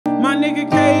nigga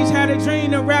Kage had a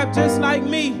dream to rap just like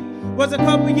me. Was a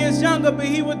couple years younger, but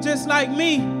he was just like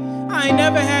me. I ain't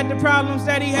never had the problems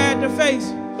that he had to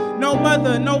face. No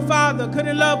mother, no father,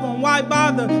 couldn't love him, why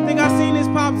bother? Think I seen his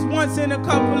pops once in a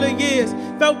couple of years.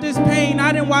 Felt this pain,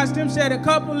 I didn't watch them shed a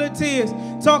couple of tears.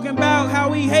 Talking about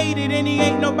how he hated and he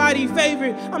ain't nobody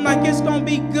favorite. I'm like, it's gonna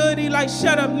be good. He like,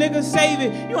 shut up, nigga, save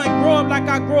it. You ain't grow up like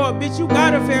I grow up, bitch. You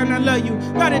got a fair and I love you.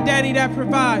 Got a daddy that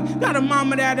provide, got a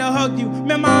mama that'll hug you.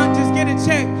 Man, my aunt just get a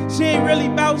check, she ain't really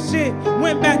bout shit.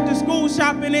 Went back to school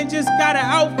shopping and just got an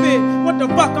outfit. What the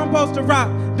fuck I'm supposed to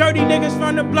rock? Dirty niggas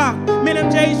from the block. Men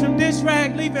them J's from dish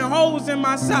rag, leaving holes in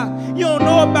my sock. You don't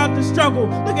know about the struggle.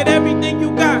 Look at everything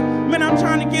you got. Man, I'm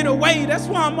trying to get away. That's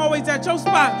why I'm always at your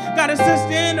spot. Got a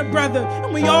sister and a brother,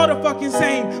 and we all the fucking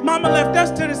same. Mama left us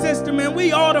to the system, and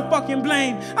we all the fucking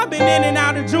blame. I've been in and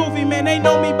out of juvie, man. They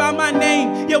know me by my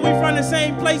name. Yeah, we from the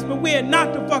same place, but we're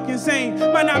not the fucking same.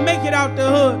 Might not make it out the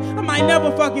hood. I might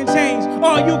never fucking change.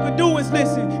 All you could do is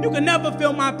listen. You can never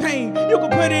feel my pain. You can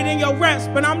put it in your raps,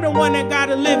 but I'm the one that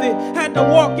gotta live it. Had to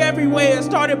walk everywhere.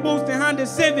 Started boosting Honda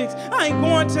Civics. I ain't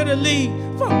going to the league.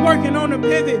 Fuck working on the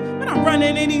pivot. But I'm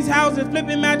running in these houses,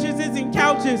 flipping mattresses and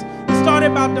couches. It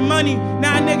started about the money.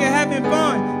 Now a nigga having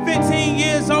fun. 15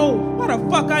 years old. Why the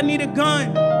fuck I need a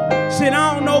gun? Shit,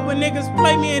 I don't know, but niggas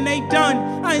play me and they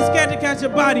done. I ain't scared to catch a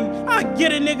body. I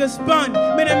get a nigga spun.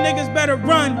 Man, them niggas better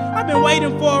run. I've been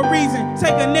waiting for a reason.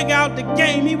 Take a nigga out the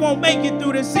game, he won't make it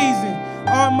through the season.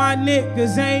 All my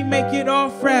niggas ain't make it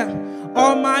off rap.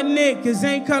 All my niggas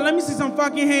ain't cut. Let me see some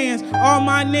fucking hands. All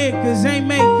my niggas ain't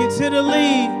make it to the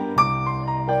league.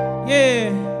 Yeah.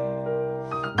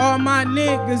 All my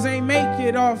niggas ain't make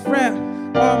it off rap.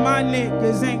 All my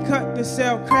niggas ain't cut to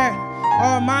sell crack.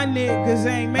 All my niggas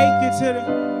ain't make it to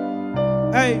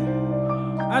the... Hey,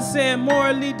 I said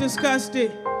morally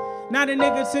disgusted. Not a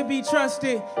nigga to be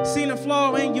trusted. Seen a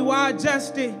flaw in you, I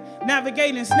adjusted.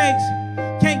 Navigating snakes.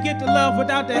 Can't get the love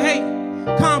without the hate.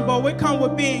 Combo, it come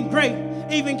with being great.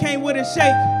 Even came with a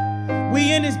shake.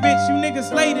 We in this bitch, you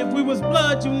niggas late. If we was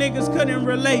blood, you niggas couldn't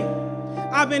relate.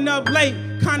 I've been up late,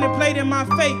 contemplating my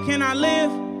fate. Can I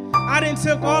live? I done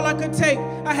took all I could take.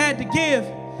 I had to give.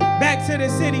 Back to the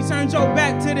city, turned your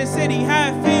back to the city. How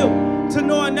it feel to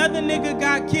know another nigga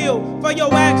got killed for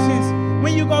your actions?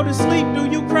 When you go to sleep, do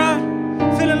you cry?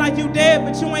 Feeling like you dead,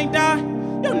 but you ain't die?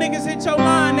 Your niggas hit your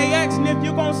line, they asking if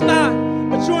you gon' slide.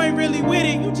 But you ain't really with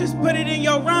it, you just put it in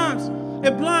your rhymes.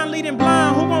 If blind leading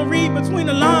blind, who gon' read between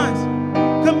the lines?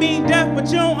 Could mean death, but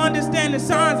you don't understand the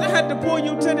signs. I had to pull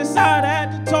you to the side, I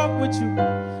had to talk with you.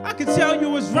 I could tell you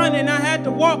was running, I had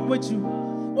to walk with you.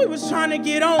 We was trying to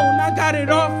get on, I got it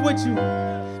off with you.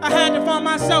 I had to find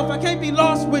myself, I can't be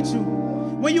lost with you.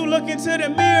 When you look into the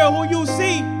mirror, who you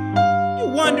see? You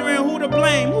wondering who to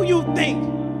blame, who you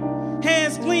think?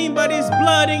 Hands clean, but it's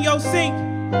blood in your sink.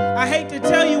 I hate to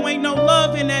tell you, ain't no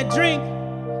love in that drink.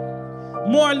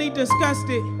 Morally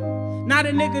disgusted, not a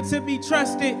nigga to be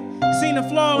trusted. Seen a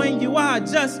flaw in you, I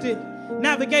adjusted.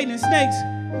 Navigating snakes,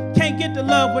 can't get the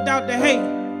love without the hate.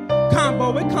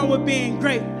 Combo, it come with being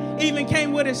great. Even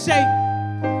came with a shake.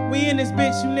 We in this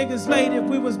bitch, you niggas late. If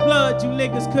we was blood, you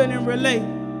niggas couldn't relate.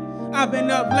 I've been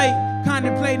up late,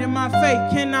 contemplating my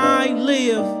fate. Can I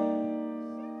live?